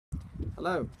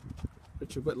Hello,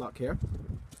 Richard Whitlock here.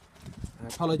 I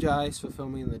apologise for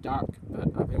filming in the dark,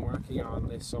 but I've been working on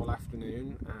this all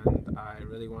afternoon and I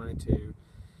really wanted to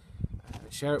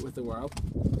share it with the world.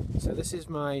 So this is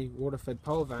my water-fed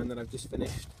pole van that I've just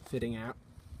finished fitting out.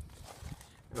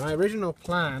 And my original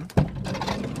plan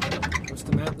was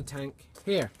to mount the tank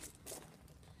here,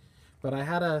 but I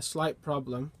had a slight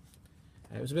problem.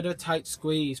 It was a bit of a tight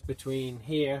squeeze between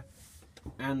here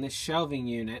and this shelving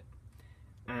unit,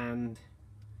 and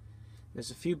there's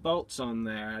a few bolts on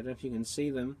there. I don't know if you can see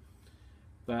them,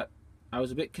 but I was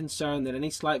a bit concerned that any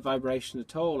slight vibration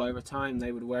at all over time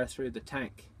they would wear through the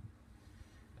tank.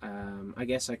 I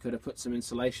guess I could have put some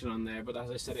insulation on there, but as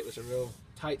I said, it was a real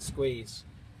tight squeeze.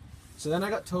 So then I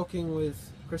got talking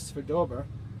with Christopher Dawber,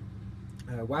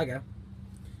 Wagga,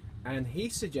 and he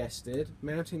suggested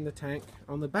mounting the tank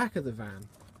on the back of the van.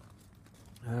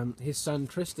 His son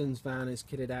Tristan's van is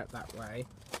kitted out that way,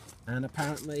 and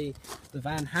apparently the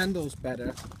van handles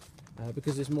better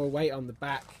because there's more weight on the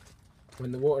back.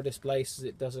 When the water displaces,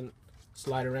 it doesn't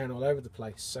slide around all over the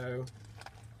place. So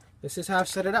this is how I've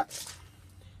set it up,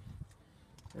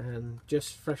 and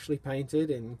just freshly painted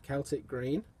in Celtic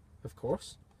green, of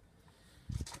course.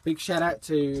 Big shout out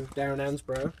to Darren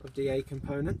Ansbro of DA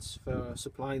Components for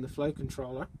supplying the flow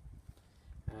controller.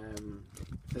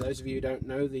 For those of you who don't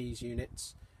know these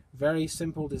units, very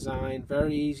simple design,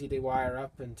 very easy to wire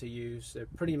up and to use. They're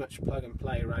pretty much plug and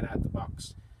play right out the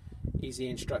box. Easy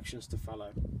instructions to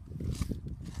follow.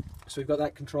 So we've got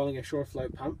that controlling a shore flow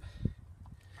pump.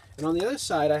 And on the other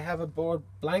side I have a board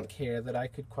blank here that I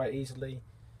could quite easily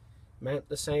mount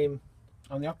the same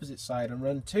on the opposite side and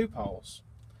run two poles.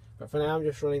 But for now I'm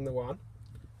just running the one.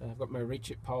 I've got my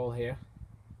Reach It pole here,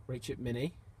 Reach It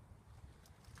Mini.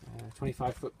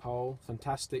 25-foot pole,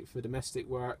 fantastic for domestic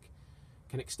work,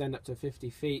 can extend up to 50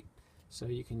 feet, so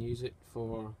you can use it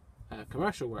for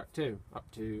commercial work too, up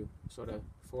to sort of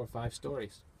 4 or 5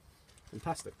 stories.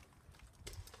 Fantastic.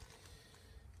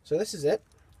 So this is it.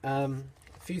 A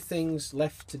few things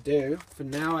left to do. For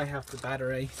now I have the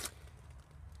battery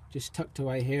just tucked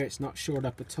away here. It's not shored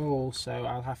up at all, so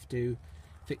I'll have to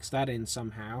fix that in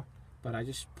somehow, but I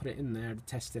just put it in there to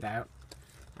test it out.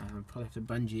 Probably have to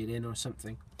bungee it in or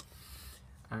something.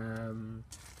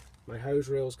 My hose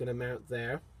reel is going to mount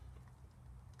there,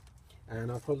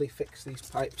 and I'll probably fix these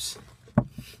pipes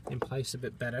in place a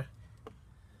bit better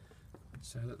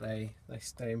so that they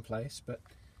stay in place. But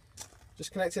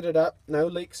just connected it up, no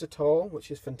leaks at all,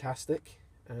 which is fantastic,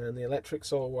 and the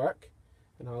electrics all work,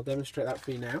 and I'll demonstrate that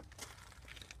for you now.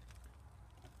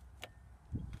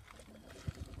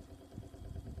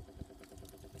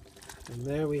 And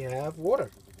there we have water.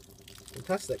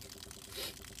 Fantastic.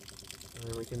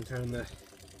 And we can turn the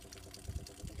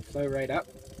flow rate up.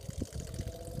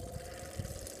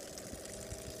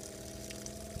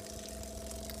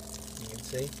 You can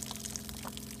see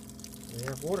we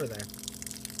have water there.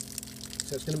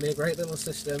 So it's going to be a great little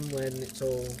system when it's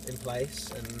all in place,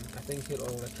 and I think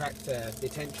it'll attract the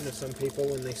attention of some people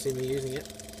when they see me using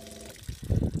it.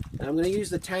 And I'm going to use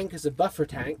the tank as a buffer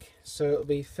tank, so it'll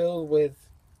be filled with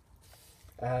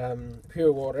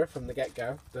pure water from the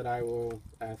get-go that I will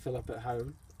fill up at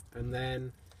home, and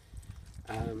then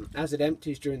as it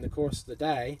empties during the course of the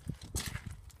day,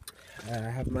 I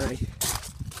have my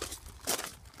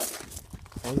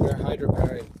Wagga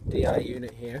hydropower DI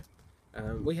unit here.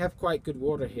 We have quite good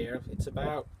water here. It's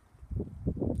about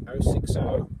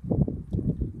 060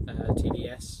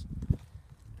 TDS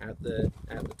out the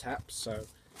taps, so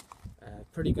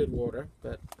pretty good water,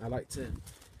 but I like to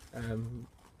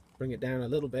bring it down a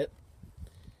little bit.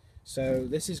 So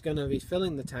this is going to be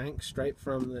filling the tank straight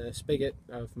from the spigot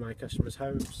of my customers'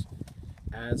 homes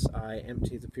as I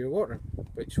empty the pure water,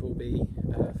 which will be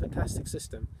a fantastic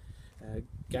system.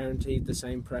 Guaranteed the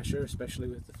same pressure, especially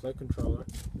with the flow controller.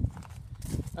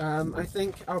 I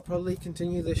think I'll probably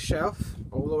continue this shelf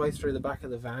all the way through the back of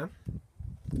the van.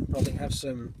 Probably have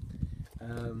some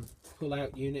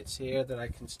pull-out units here that I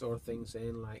can store things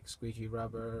in, like squeegee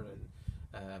rubber and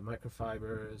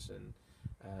microfibers and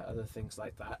other things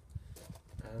like that.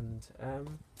 And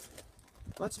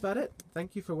that's about it.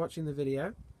 Thank you for watching the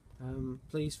video.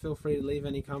 Please feel free to leave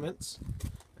any comments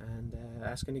and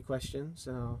ask any questions,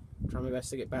 and I'll try my best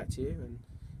to get back to you, and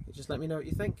just let me know what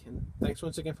you think. And thanks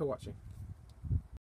once again for watching.